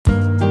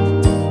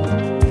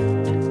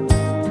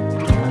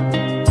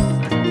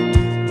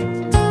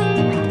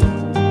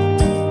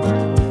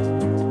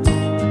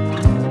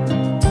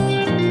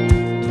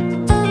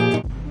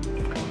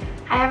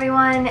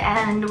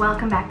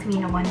welcome back to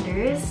Mina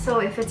Wonders.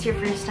 So if it's your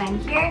first time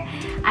here,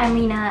 I'm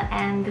Mina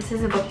and this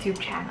is a booktube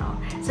channel.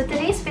 So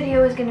today's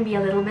video is going to be a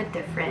little bit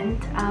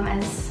different.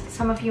 As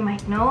some of you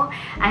might know,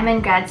 I'm in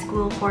grad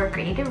school for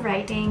creative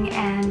writing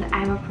and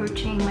I'm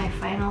approaching my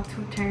final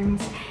 2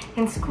 terms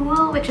in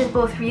school, which is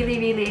both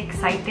really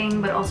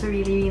exciting but also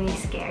really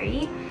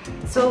scary.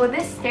 So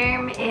this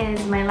term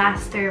is my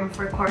last term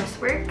for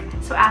coursework.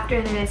 So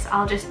after this,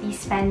 I'll just be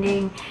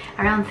spending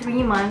around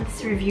 3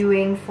 months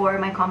reviewing for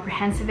my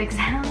comprehensive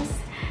exams.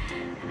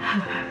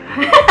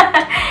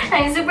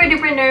 I'm super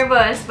duper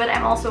nervous, but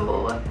I'm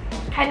also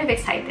kind of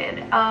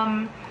excited.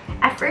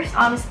 At first,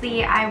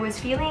 honestly, I was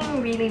feeling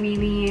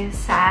really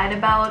sad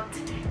about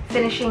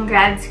finishing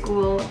grad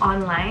school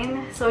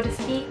online, so to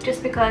speak,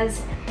 just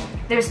because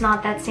there's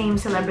not that same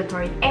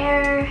celebratory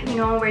air, you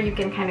know, where you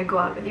can kind of go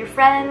out with your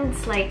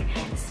friends, like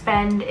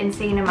spend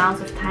insane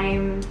amounts of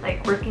time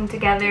like working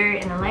together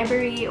in a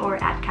library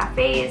or at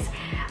cafes.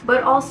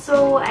 But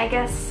also, I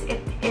guess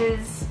it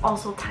is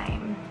also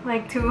time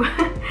like to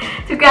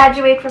to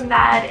graduate from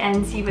that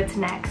and see what's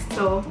next.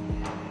 So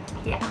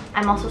yeah,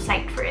 I'm also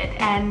psyched for it,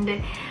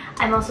 and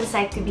I'm also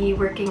psyched to be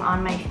working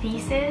on my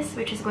thesis,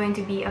 which is going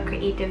to be a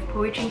creative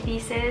poetry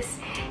thesis,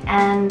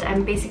 and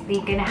I'm basically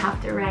gonna have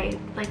to write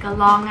like a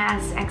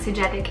long-ass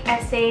exegetic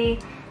essay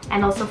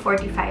and also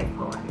 45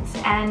 poems.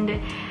 And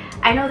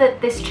I know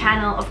that this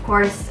channel, of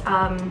course,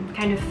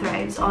 kind of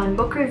thrives on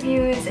book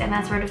reviews and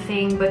that sort of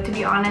thing, but to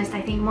be honest,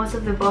 I think most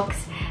of the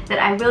books that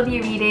I will be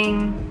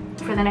reading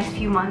for the next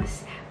few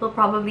months will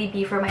probably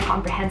be for my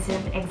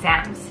comprehensive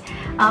exams.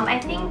 I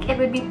think it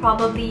would be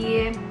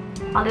probably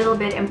a little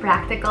bit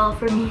impractical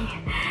for me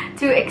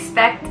to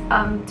expect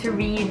to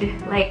read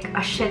like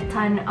a shit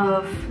ton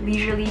of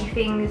leisurely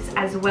things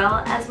as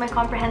well as my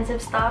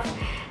comprehensive stuff.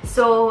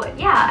 So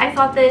yeah, I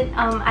thought that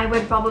I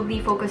would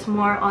probably focus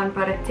more on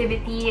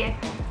productivity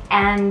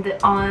and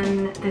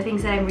on the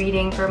things that I'm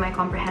reading for my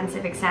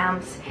comprehensive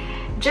exams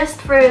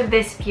just for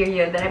this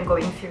period that I'm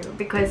going through,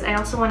 because I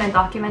also want to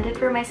document it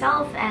for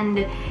myself, and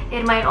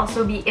it might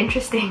also be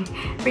interesting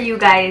for you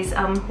guys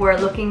who are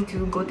looking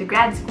to go to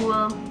grad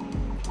school,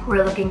 who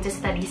are looking to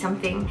study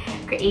something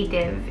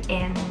creative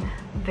in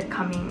the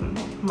coming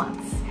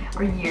months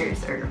or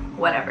years or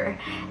whatever.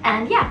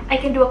 And yeah, I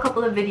can do a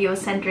couple of videos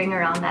centering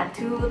around that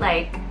too,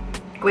 like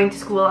going to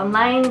school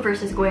online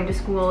versus going to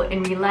school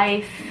in real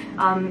life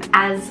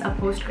as a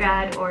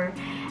post-grad or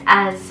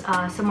as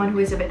someone who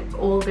is a bit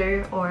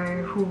older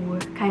or who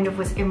kind of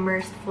was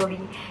immersed fully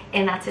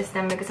in that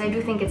system, because I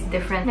do think it's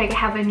different. Like, I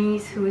have a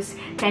niece who's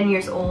 10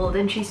 years old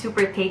and she's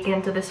super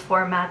taken to this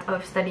format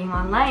of studying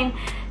online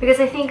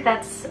because I think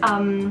that's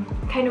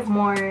kind of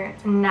more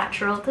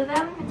natural to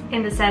them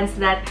in the sense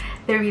that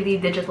they're really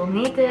digital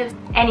native.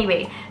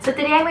 Anyway, so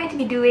today I'm going to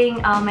be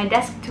doing my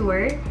desk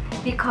tour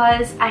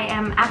because I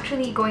am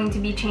actually going to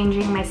be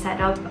changing my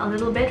setup a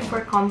little bit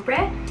for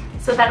Compre.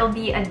 So that'll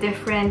be a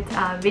different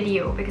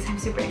video because I'm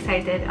super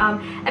excited.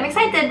 I'm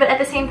excited, but at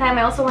the same time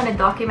I also want to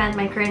document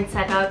my current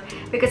setup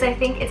because I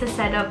think it's a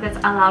setup that's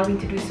allowed me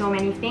to do so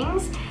many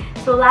things.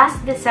 So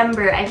last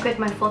December I quit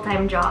my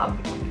full-time job,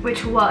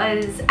 which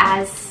was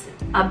as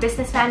a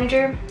business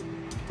manager.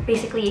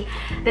 Basically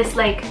this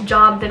like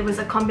job that was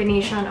a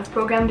combination of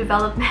program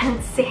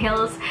development,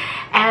 sales,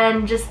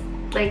 and just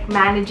like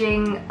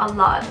managing a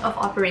lot of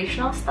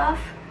operational stuff.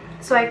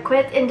 So I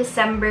quit in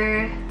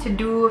December to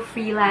do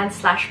freelance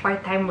 /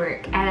 part-time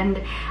work,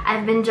 and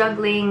I've been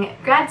juggling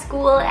grad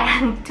school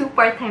and 2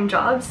 part-time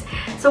jobs.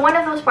 So one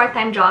of those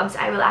part-time jobs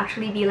I will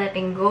actually be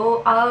letting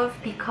go of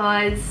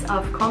because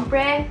of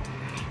Compre,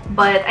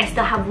 but I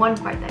still have 1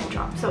 part-time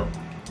job. So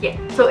yeah,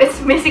 so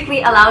it's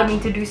basically allowed me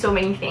to do so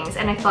many things,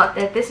 and I thought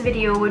that this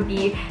video would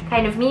be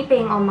kind of me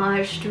paying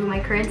homage to my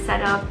current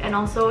setup and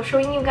also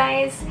showing you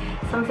guys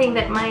something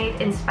that might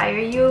inspire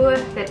you,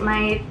 that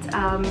might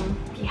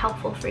be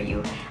helpful for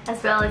you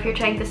as well if you're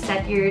trying to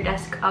set your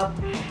desk up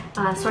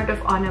sort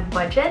of on a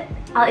budget.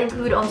 I'll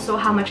include also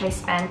how much I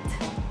spent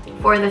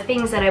for the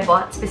things that I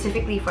bought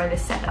specifically for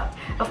this setup.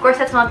 Of course,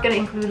 that's not going to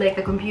include like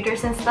the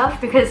computers and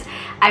stuff because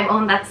I've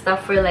owned that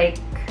stuff for like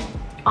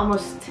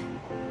almost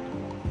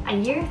a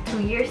year,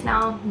 2 years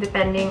now,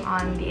 depending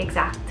on the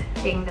exact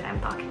thing that I'm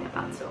talking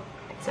about.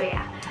 So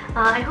yeah,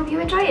 I hope you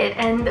enjoy it.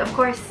 And of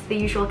course, the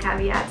usual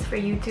caveats for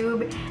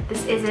YouTube.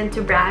 This isn't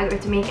to brag or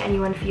to make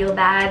anyone feel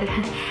bad.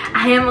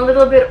 I am a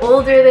little bit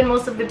older than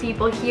most of the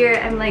people here.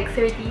 I'm like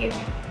 30,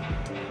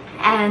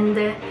 and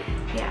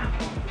yeah,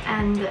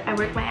 and I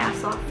work my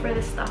ass off for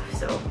this stuff,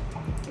 so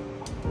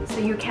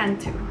you can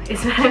too,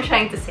 is what I'm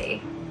trying to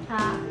say.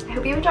 I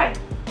hope you enjoy.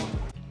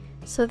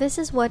 So this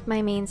is what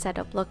my main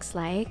setup looks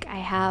like. I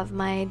have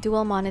my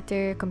dual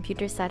monitor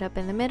computer setup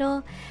in the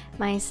middle,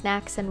 my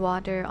snacks and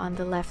water on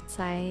the left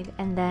side,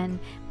 and then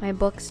my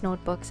books,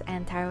 notebooks,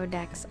 and tarot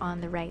decks on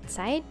the right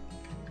side.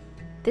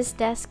 This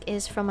desk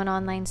is from an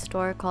online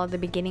store called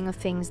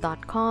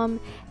thebeginningofthings.com,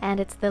 and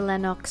it's the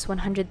Lennox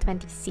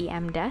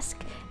 120cm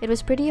desk. It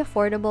was pretty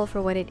affordable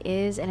for what it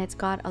is, and it's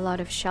got a lot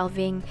of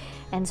shelving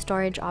and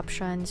storage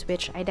options,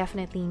 which I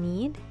definitely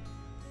need.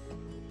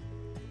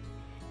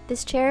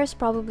 This chair is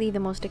probably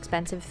the most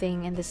expensive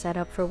thing in the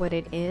setup for what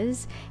it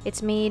is.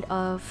 It's made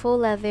of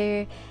faux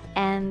leather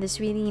and this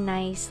really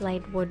nice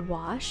light wood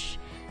wash.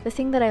 The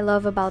thing that I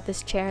love about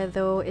this chair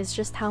though is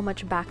just how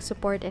much back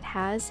support it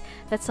has.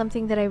 That's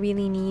something that I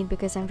really need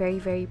because I'm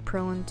very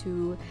prone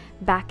to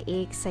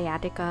backache,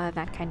 sciatica,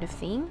 that kind of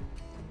thing.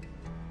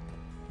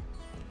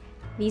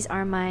 These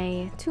are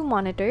my two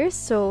monitors.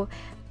 So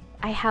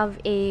I have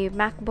a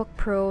MacBook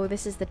Pro.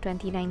 This is the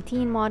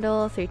 2019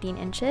 model, 13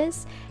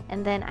 inches.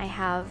 And then I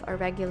have a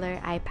regular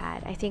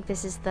iPad. I think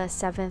this is the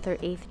 7th or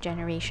 8th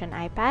generation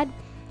iPad.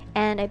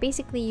 And I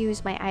basically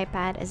use my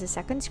iPad as a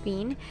second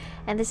screen,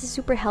 and this is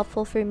super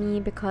helpful for me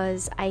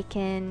because I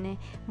can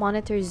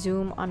monitor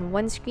Zoom on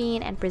one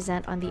screen and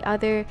present on the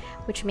other,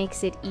 which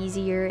makes it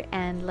easier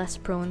and less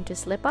prone to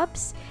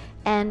slip-ups.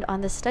 And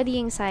on the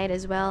studying side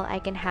as well, I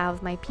can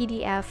have my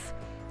PDF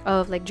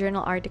of like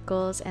journal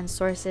articles and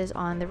sources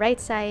on the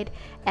right side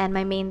and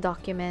my main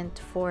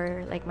document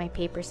for like my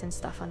papers and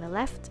stuff on the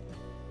left.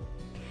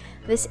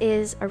 This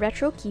is a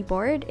retro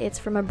keyboard. It's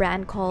from a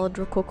brand called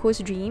Rococo's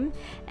Dream,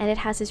 and it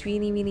has this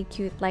really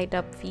cute light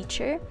up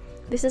feature.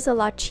 This is a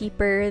lot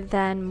cheaper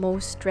than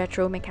most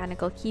retro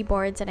mechanical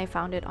keyboards, and I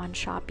found it on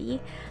Shopee.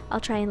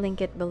 I'll try and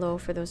link it below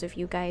for those of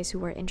you guys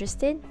who are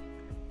interested.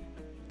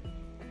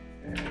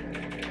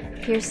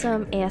 Here's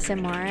some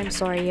ASMR. I'm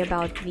sorry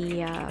about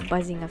the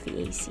buzzing of the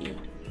AC.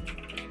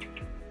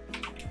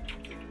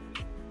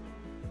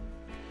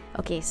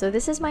 Okay, so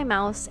this is my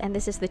mouse, and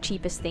this is the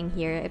cheapest thing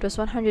here. It was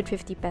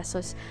 150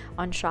 pesos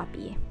on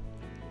Shopee.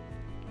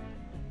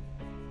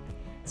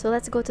 So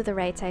let's go to the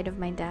right side of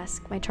my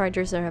desk. My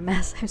chargers are a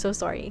mess, I'm so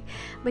sorry.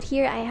 But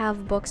here I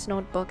have books,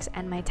 notebooks,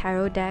 and my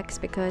tarot decks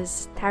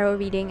because tarot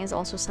reading is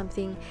also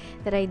something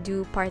that I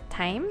do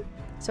part-time.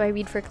 So I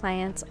read for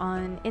clients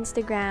on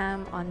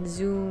Instagram, on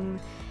Zoom,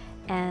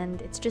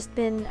 and it's just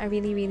been a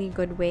really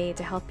good way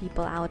to help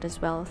people out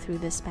as well through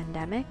this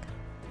pandemic.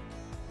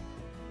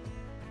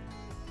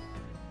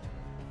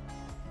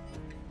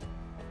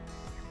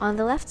 On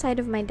the left side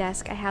of my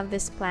desk, I have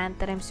this plant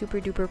that I'm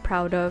super duper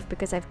proud of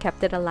because I've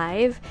kept it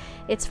alive.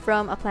 It's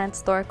from a plant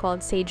store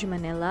called Sage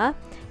Manila,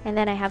 and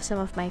then I have some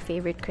of my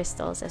favorite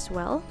crystals as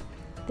well.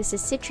 This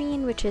is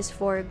citrine, which is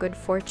for good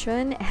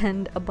fortune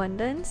and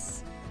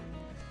abundance.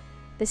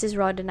 This is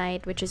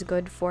rhodonite, which is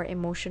good for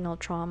emotional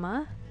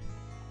trauma.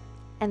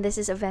 And this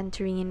is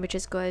aventurine, which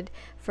is good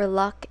for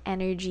luck,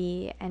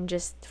 energy, and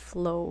just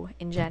flow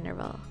in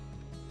general.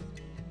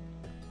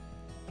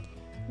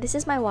 This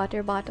is my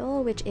water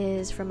bottle, which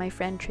is from my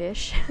friend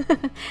Trish.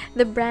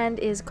 The brand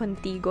is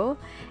Contigo,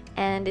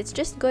 and it's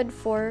just good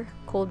for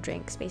cold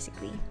drinks,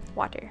 basically.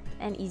 Water,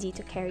 and easy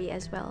to carry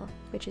as well,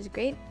 which is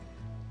great.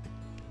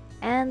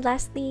 And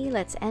lastly,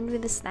 let's end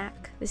with a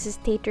snack. This is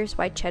Tater's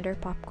white cheddar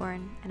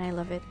popcorn, and I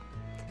love it.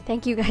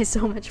 Thank you guys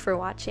so much for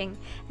watching,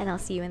 and I'll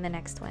see you in the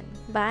next one.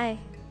 Bye!